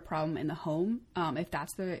is more of a problem in the home? If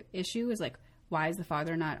that's the issue, is like, why is the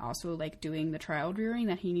father not also like doing the child rearing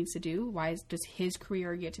that he needs to do? Why does his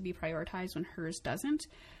career get to be prioritized when hers doesn't?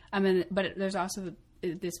 But there's also,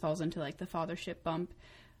 this falls into like the fathership bump.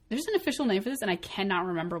 There's an official name for this, and I cannot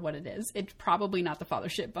remember what it is. It's probably not the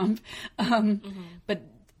fathership bump. But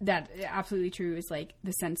that absolutely true is like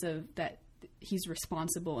the sense of that he's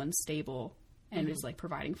responsible and stable and is like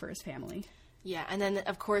providing for his family. Yeah, and then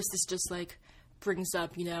of course this just like brings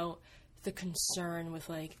up, you know, the concern with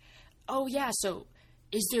like, oh yeah, so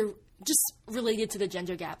is there, just related to the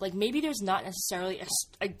gender gap, like maybe there's not necessarily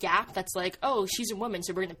a gap that's like, oh, she's a woman,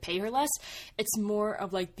 so we're going to pay her less. It's more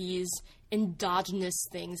of like these endogenous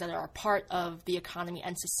things that are a part of the economy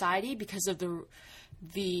and society because of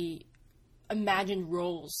the imagined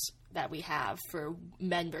roles that we have for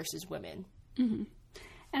men versus women. And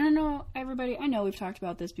I know I know we've talked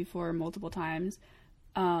about this before multiple times,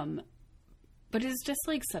 but it's just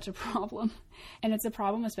like such a problem. And it's a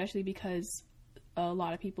problem especially because a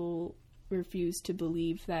lot of people refuse to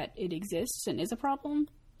believe that it exists and is a problem.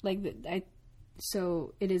 Like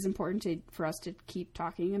So it is important for us to keep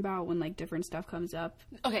talking about when, like, different stuff comes up.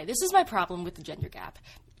 Okay, this is my problem with the gender gap.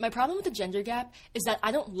 My problem with the gender gap is that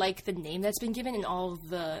I don't like the name that's been given and all of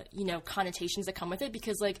the, connotations that come with it,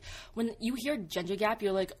 because, like, when you hear gender gap,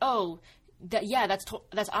 you're like, oh,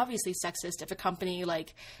 that's obviously sexist if a company,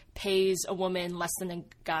 like, pays a woman less than a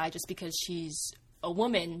guy just because she's a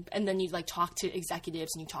woman, and then you, like, talk to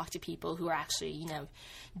executives and you talk to people who are actually,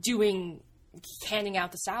 handing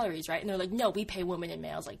out the salaries, right? And they're like, no, we pay women and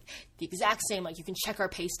males, like, the exact same, like, you can check our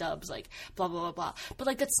pay stubs, like, blah, blah, blah, blah. But,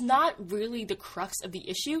 like, that's not really the crux of the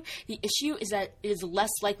issue. The issue is that it is less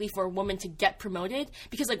likely for a woman to get promoted,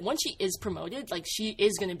 because, like, once she is promoted, like, she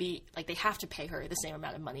is going to be, like, they have to pay her the same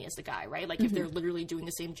amount of money as the guy, right? Like, if they're literally doing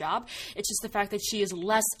the same job, it's just the fact that she is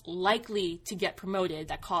less likely to get promoted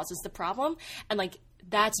that causes the problem. And, like,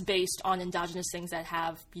 that's based on endogenous things that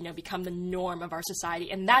have, become the norm of our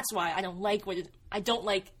society. And that's why I don't like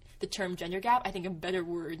the term gender gap. I think a better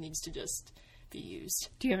word needs to just be used.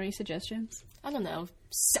 Do you have any suggestions? I don't know.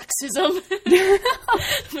 Sexism.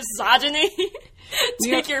 Misogyny.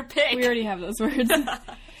 Take your pick. We already have those words.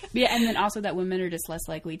 Yeah, and then also that women are just less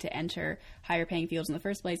likely to enter higher paying fields in the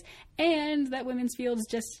first place, and that women's fields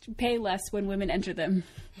just pay less when women enter them.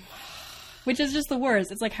 Which is just the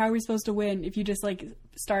worst. It's like, how are we supposed to win if you just, like,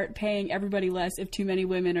 start paying everybody less if too many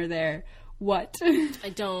women are there? What?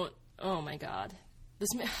 Oh my god.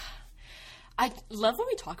 I love when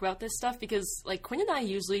we talk about this stuff, because, like, Quinn and I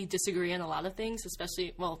usually disagree on a lot of things,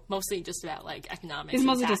 especially, well, mostly just about, like, economics. It's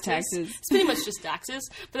mostly just taxes. It's pretty much just taxes.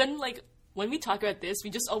 But then, like, when we talk about this, we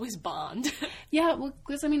just always bond. Yeah, well,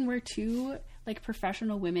 because, I mean, we're two, like,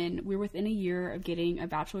 professional women. We're within a year of getting a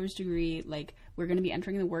bachelor's degree. Like, we're going to be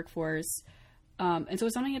entering the workforce. And so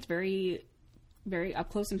it's something that's very, very up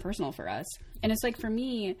close and personal for us. And it's like, for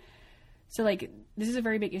me, so, like, this is a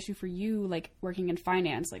very big issue for you, like, working in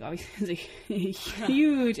finance. Like, obviously, it's a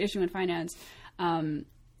huge issue in finance. And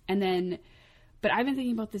then, but I've been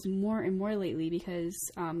thinking about this more and more lately because,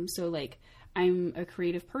 so, like, I'm a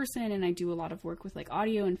creative person and I do a lot of work with, like,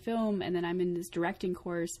 audio and film, and then I'm in this directing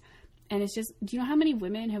course. And it's just, do you know how many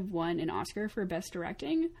women have won an Oscar for Best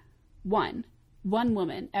Directing? One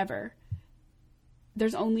woman ever.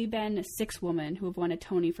 There's only been 6 women who have won a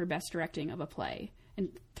Tony for Best Directing of a play, and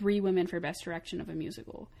 3 women for Best Direction of a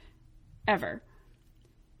musical. Ever.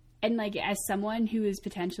 And, like, as someone who is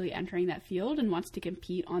potentially entering that field and wants to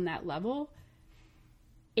compete on that level,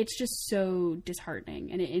 it's just so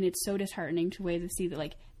disheartening. And it's so disheartening to see that,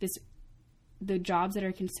 like, the jobs that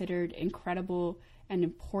are considered incredible and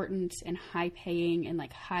important and high paying and,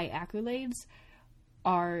 like, high accolades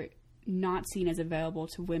are not seen as available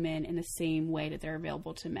to women in the same way that they're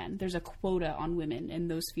available to men. There's a quota on women in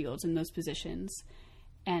those fields, in those positions,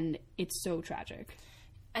 and it's so tragic.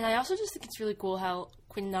 And I also just think it's really cool how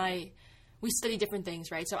Quinn and I, we study different things,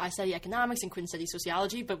 right? So I study economics and Quinn studies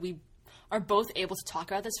sociology, but we are both able to talk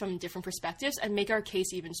about this from different perspectives and make our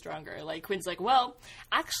case even stronger. Like, Quinn's like, well,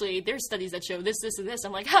 actually, there's studies that show this, this, and this.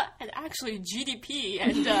 I'm like, and actually GDP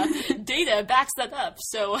and data backs that up.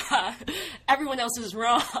 So everyone else is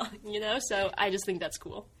wrong, So I just think that's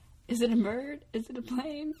cool. Is it a bird? Is it a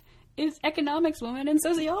plane? It's economics woman and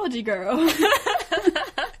sociology girl.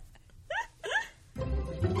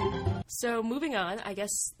 So moving on, I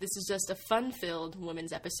guess this is just a fun-filled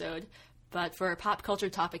women's episode. But for our pop culture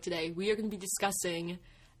topic today, we are going to be discussing,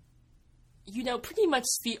 pretty much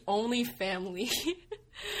the only family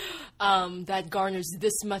that garners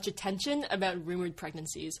this much attention about rumored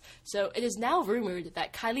pregnancies. So it is now rumored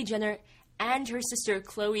that Kylie Jenner and her sister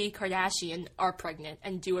Khloe Kardashian are pregnant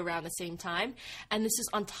and due around the same time. And this is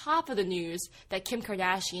on top of the news that Kim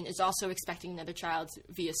Kardashian is also expecting another child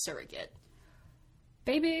via surrogate.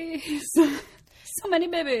 Babies! So many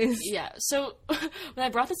babies. Yeah, so when I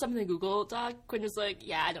brought this up in the Google Doc, Quinn was like,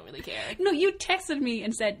 yeah, I don't really care. No, you texted me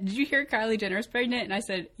and said, did you hear Kylie Jenner's pregnant? And I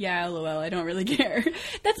said, yeah, lol, I don't really care.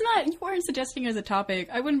 You weren't suggesting it as a topic.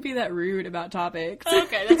 I wouldn't be that rude about topics.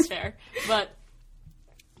 Okay, that's fair. But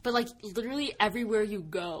like, literally everywhere you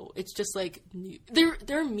go, it's just like, there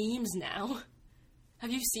are memes now.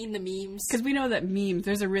 Have you seen the memes? Because we know that memes,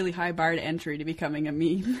 there's a really high bar to entry to becoming a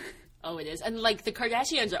meme. Oh, it is. And, like, the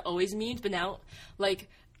Kardashians are always memes, but now, like,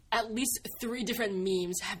 at least 3 different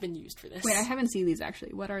memes have been used for this. Wait, I haven't seen these,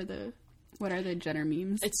 actually. What are the Jenner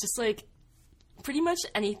memes? It's just, like, pretty much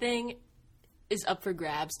anything is up for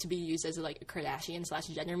grabs to be used as, like, a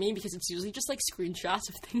Kardashian/Jenner meme, because it's usually just, like, screenshots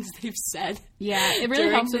of things they've said. Yeah, it really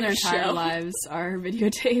helps when their entire lives are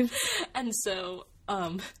videotaped. And so,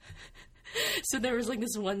 so there was, like,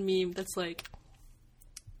 this one meme that's, like,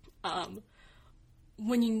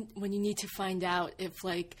 when you need to find out if,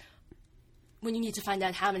 like, when you need to find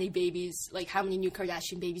out how many babies, like how many new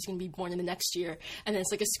Kardashian babies going to be born in the next year, and then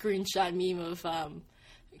it's like a screenshot meme of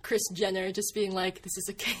Kris Jenner just being like, "This is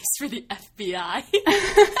a case for the FBI."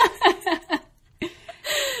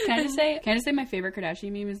 Can I just say my favorite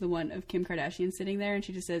Kardashian meme is the one of Kim Kardashian sitting there and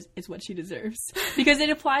she just says, "It's what she deserves." Because it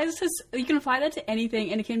applies to, you can apply that to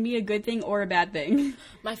anything and it can be a good thing or a bad thing.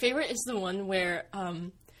 My favorite is the one where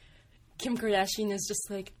Kim Kardashian is just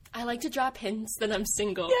like, "I like to drop hints that I'm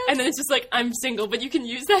single." Yes. And then it's just like, "I'm single," but you can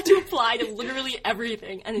use that to apply to literally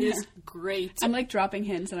everything. And it is great. I'm like dropping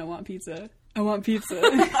hints and I want pizza. I want pizza.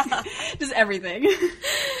 Just everything.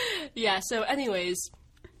 Yeah, so anyways,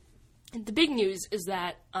 the big news is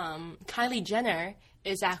that Kylie Jenner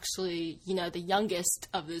is actually, you know, the youngest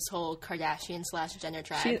of this whole Kardashian/Jenner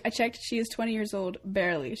tribe. I checked, she is 20 years old,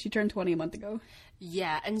 barely. She turned 20 a month ago.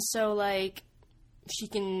 Yeah, and so, like, she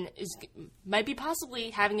might be possibly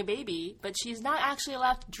having a baby, but she's not actually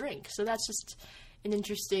allowed to drink. So that's just an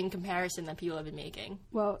interesting comparison that people have been making.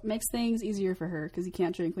 Well, it makes things easier for her because you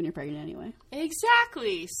can't drink when you're pregnant anyway.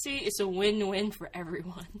 Exactly. See, it's a win-win for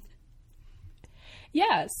everyone.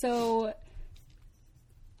 Yeah, so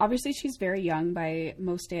obviously she's very young by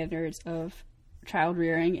most standards of child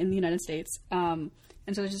rearing in the United States. And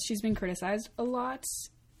so she's been criticized a lot.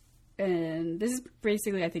 And this is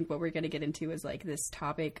basically, I think, what we're going to get into is like this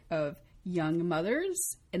topic of young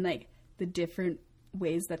mothers and like the different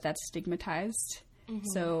ways that that's stigmatized. Mm-hmm.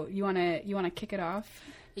 So you want to kick it off?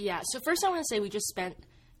 Yeah. So first I want to say we just spent,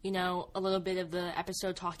 you know, a little bit of the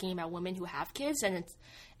episode talking about women who have kids, and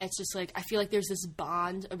it's just like, I feel like there's this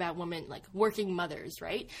bond about women, like working mothers,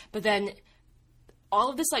 right? But then all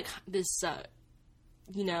of this, like this,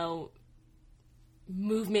 you know,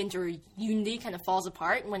 movement or unity kind of falls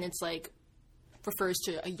apart when it's like refers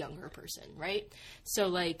to a younger person, right? So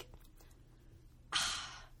like,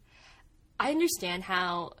 I understand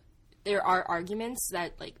how there are arguments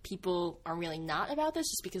that like people are really not about this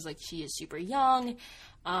just because like she is super young.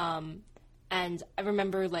 And I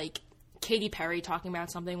remember like Katy Perry talking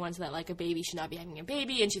about something once that like a baby should not be having a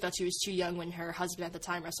baby, and she thought she was too young when her husband at the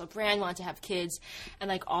time, Russell Brand, wanted to have kids, and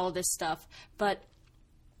like all of this stuff. But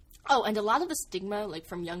and a lot of the stigma like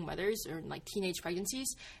from young mothers or like teenage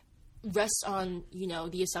pregnancies rests on, you know,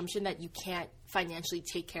 the assumption that you can't financially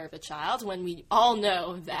take care of a child, when we all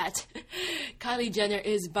know that Kylie Jenner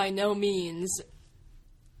is by no means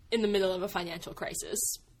in the middle of a financial crisis.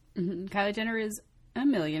 Mm-hmm. Kylie Jenner is a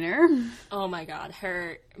millionaire. Oh my god,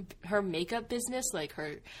 her makeup business, like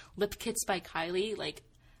her lip kits by Kylie, like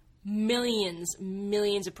millions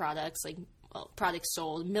of products, like products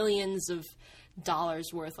sold, millions of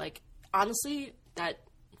dollars worth. Like honestly, that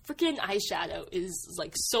freaking eyeshadow is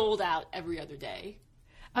like sold out every other day.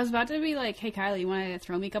 I was about to be like, "Hey Kylie, you want to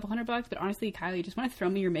throw me a couple $100?" But honestly, Kylie, you just want to throw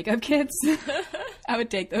me your makeup kits? I would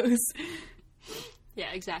take those.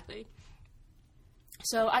 Yeah, exactly.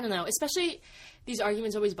 So I don't know, especially these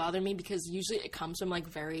arguments always bother me because usually it comes from like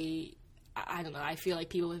very, I don't know, I feel like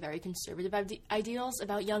people with very conservative ideals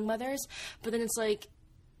about young mothers. But then it's like,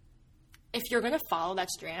 if you're going to follow that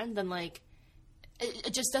strand, then like,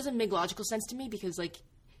 it just doesn't make logical sense to me, because like,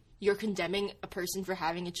 you're condemning a person for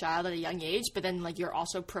having a child at a young age, but then like you're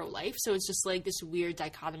also pro-life. So it's just like this weird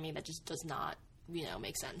dichotomy that just does not, you know,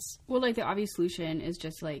 make sense. Well, like the obvious solution is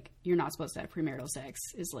just like, you're not supposed to have premarital sex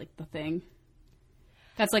is like the thing.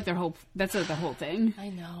 That's like the whole thing. I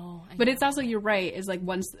know. But it's also, you're right, is like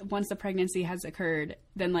once the pregnancy has occurred,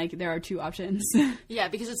 then like there are two options. Yeah,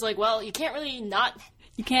 because it's like, well, you can't really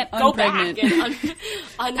you can't go unpregnant. Back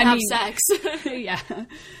and have sex. Yeah.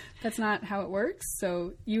 That's not how it works.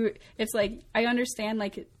 So it's like, I understand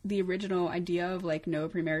like the original idea of like no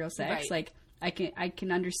premarital sex. Right. Like I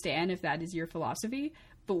can understand if that is your philosophy,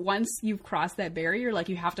 but once you've crossed that barrier, like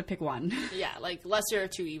you have to pick one. Yeah, like lesser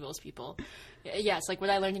of two evils, people. Yeah, it's like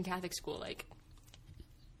what I learned in Catholic school, like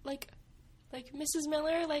Mrs.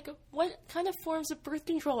 Miller, like what kind of forms of birth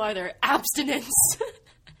control are there? Abstinence.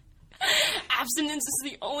 Abstinence is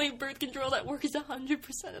the only birth control that works 100%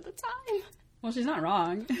 of the time. Well, she's not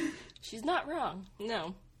wrong. She's not wrong.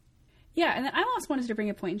 No. Yeah, and then I also wanted to bring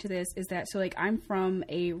a point into this, is that, so like I'm from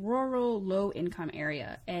a rural, low-income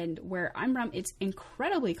area, and where I'm from, it's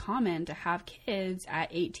incredibly common to have kids at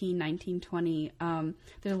 18, 19, 20.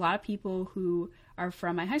 There's a lot of people who are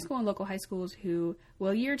from my high school and local high schools who will,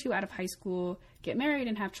 a year or two out of high school, get married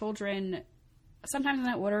and have children, sometimes in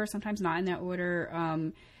that order, sometimes not in that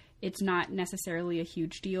order. It's not necessarily a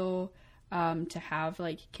huge deal to have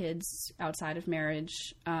like kids outside of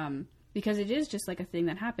marriage, because it is just like a thing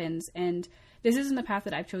that happens. And this isn't the path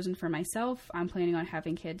that I've chosen for myself. I'm planning on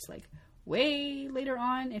having kids like way later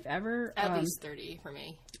on, if ever. At least 30 for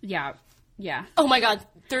me. Yeah, Yeah. Oh my god,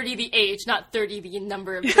 30 the age, not 30 the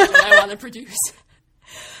number of children I want to produce.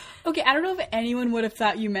 Okay, I don't know if anyone would have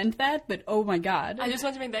thought you meant that, but oh my god. I just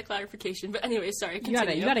wanted to make that clarification. But anyway, sorry,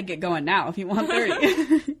 continue. You gotta get going now if you want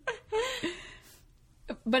 30.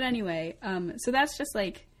 But anyway, so that's just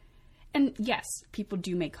like, and yes, people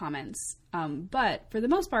do make comments, but for the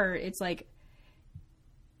most part, it's like,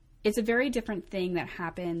 it's a very different thing that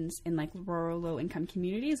happens in like rural, low-income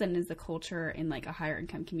communities than is the culture in like a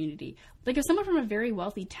higher-income community. Like if someone from a very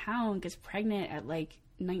wealthy town gets pregnant at like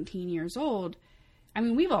 19 years old, I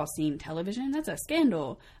mean, we've all seen television. That's a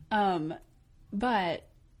scandal. But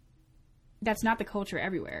that's not the culture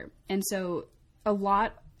everywhere. And so a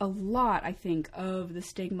lot, I think, of the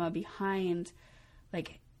stigma behind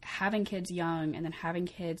like having kids young and then having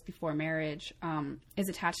kids before marriage is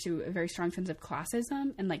attached to a very strong sense of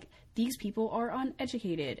classism. And like these people are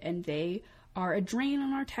uneducated and they are a drain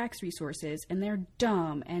on our tax resources and they're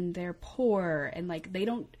dumb and they're poor and like they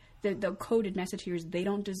don't, the coded message here is they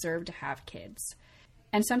don't deserve to have kids.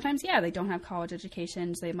 And sometimes, yeah, they don't have college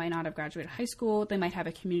educations. They might not have graduated high school. They might have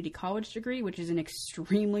a community college degree, which is an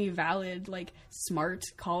extremely valid, like, smart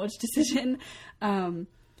college decision.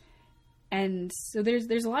 And so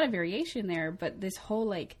there's a lot of variation there. But this whole,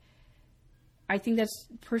 like, I think that's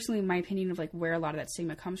personally my opinion of, like, where a lot of that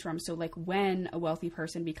stigma comes from. So, like, when a wealthy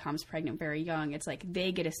person becomes pregnant very young, it's like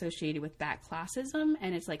they get associated with that classism.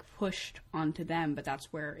 And it's, like, pushed onto them. But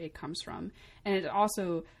that's where it comes from. And it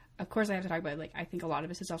also... Of course, I have to talk about, like, I think a lot of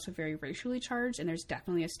this is also very racially charged, and there's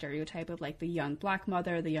definitely a stereotype of, like, the young Black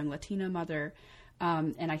mother, the young Latina mother,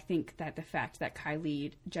 and I think that the fact that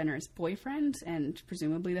Kylie Jenner's boyfriend, and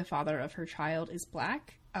presumably the father of her child, is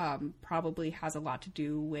Black, probably has a lot to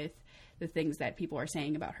do with the things that people are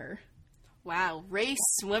saying about her. Wow, race,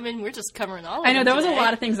 women, we're just covering all of I know, there today. was a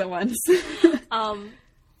lot of things at once.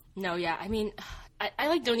 No, yeah, I mean... I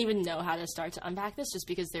like don't even know how to start to unpack this just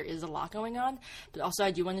because there is a lot going on. But also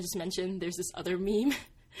I do want to just mention there's this other meme.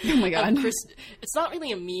 Oh my god. It's not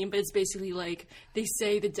really a meme, but it's basically like they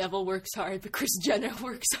say the devil works hard, but Kris Jenner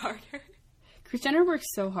works harder. Kris Jenner works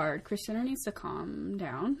so hard. Kris Jenner needs to calm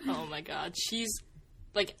down. Oh my god. She's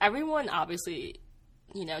like, everyone obviously,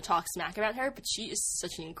 you know, talks smack about her, but she is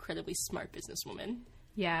such an incredibly smart businesswoman.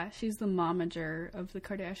 Yeah, she's the momager of the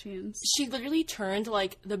Kardashians. She literally turned,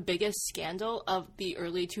 like, the biggest scandal of the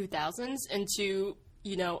early 2000s into,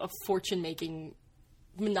 you know, a fortune-making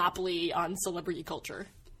monopoly on celebrity culture.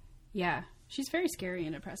 Yeah, she's very scary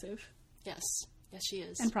and oppressive. Yes. Yes, she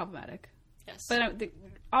is. And problematic. Yes. But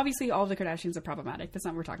obviously all of the Kardashians are problematic. That's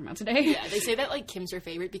not what we're talking about today. Yeah, they say that, like, Kim's her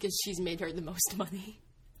favorite because she's made her the most money.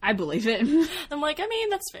 I believe it. I'm like, I mean,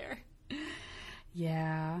 that's fair.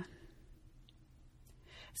 Yeah.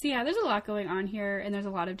 So yeah, there's a lot going on here, and there's a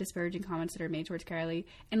lot of disparaging comments that are made towards Kylie.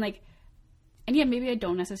 And yeah, maybe I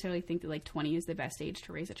don't necessarily think that, like, 20 is the best age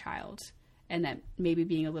to raise a child, and that maybe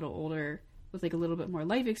being a little older with, like, a little bit more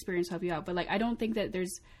life experience help you out. But, like, I don't think that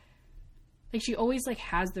there's, like, she always, like,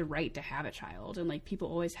 has the right to have a child, and, like, people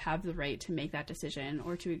always have the right to make that decision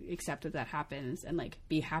or to accept that happens and, like,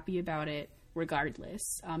 be happy about it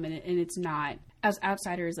regardless. And it's not, as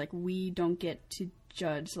outsiders, like, we don't get to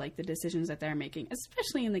judge, like, the decisions that they're making,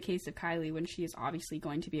 especially in the case of Kylie when she is obviously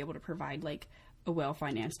going to be able to provide, like, a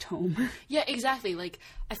well-financed home. Yeah, exactly. Like,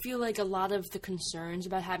 I feel like a lot of the concerns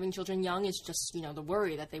about having children young is just, you know, the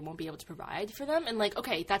worry that they won't be able to provide for them. And, like,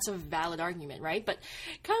 okay, that's a valid argument, right? But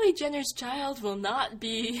Kylie Jenner's child will not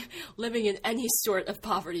be living in any sort of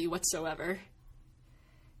poverty whatsoever.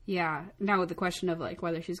 Yeah. Now, the question of, like,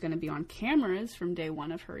 whether she's going to be on cameras from day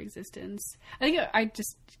one of her existence. I think I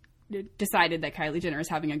just decided that Kylie Jenner is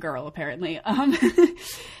having a girl, apparently.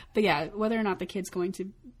 But yeah, whether or not the kid's going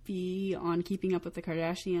to be on Keeping Up with the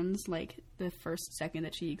Kardashians, like, the first second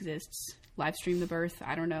that she exists, live stream the birth,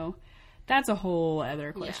 I don't know. That's a whole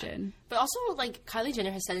other question. Yeah. But also, like, Kylie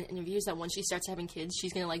Jenner has said in interviews that when she starts having kids,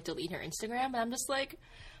 she's going to, like, delete her Instagram. And I'm just like,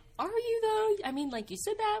 are you, though? I mean, like, you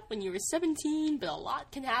said that when you were 17, but a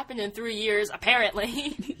lot can happen in 3 years,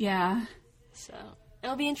 apparently. Yeah. So,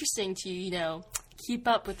 it'll be interesting to, you know, keep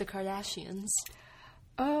up with the Kardashians.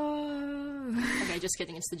 Okay, just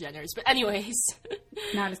kidding, it's the Jenners. But anyways.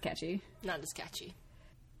 Not as catchy. Not as catchy.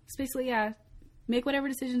 So basically, yeah, make whatever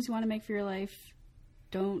decisions you want to make for your life.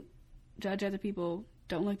 Don't judge other people.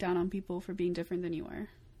 Don't look down on people for being different than you are.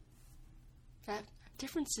 That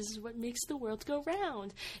difference is what makes the world go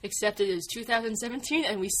round. Except it is 2017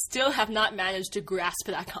 and we still have not managed to grasp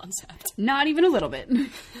that concept. Not even a little bit.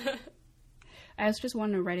 I also just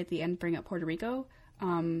wanted to right at the end bring up Puerto Rico.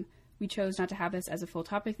 We chose not to have this as a full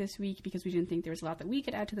topic this week because we didn't think there was a lot that we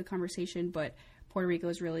could add to the conversation, but Puerto Rico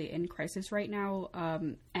is really in crisis right now,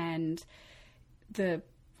 and the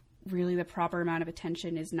really the proper amount of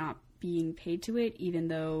attention is not being paid to it, even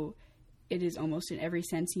though it is almost in every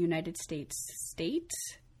sense a United States state,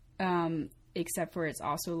 except for it's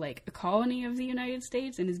also like a colony of the United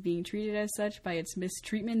States and is being treated as such by its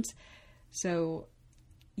mistreatment. So,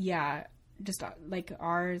 yeah, just like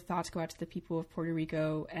our thoughts go out to the people of Puerto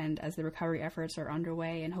Rico, and as the recovery efforts are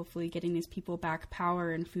underway, and hopefully getting these people back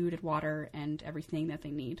power and food and water and everything that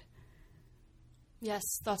they need. Yes,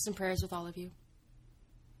 thoughts and prayers with all of you.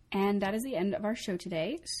 And that is the end of our show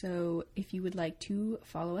today. So if you would like to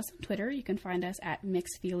follow us on Twitter, you can find us at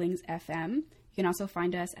MixedFeelingsFM. You can also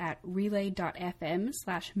find us at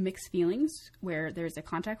relay.fm/mixedfeelings, where there's a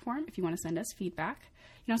contact form if you want to send us feedback.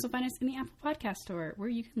 You can also find us in the Apple Podcast Store, where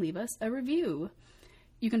you can leave us a review.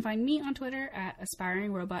 You can find me on Twitter at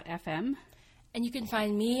AspiringRobotFM. And you can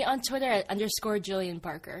find me on Twitter at _Jillian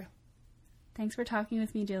Parker. Thanks for talking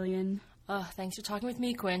with me, Jillian. Thanks for talking with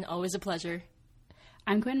me, Quinn. Always a pleasure.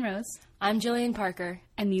 I'm Quinn Rose. I'm Jillian Parker.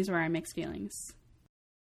 And these were our Mixed Feelings.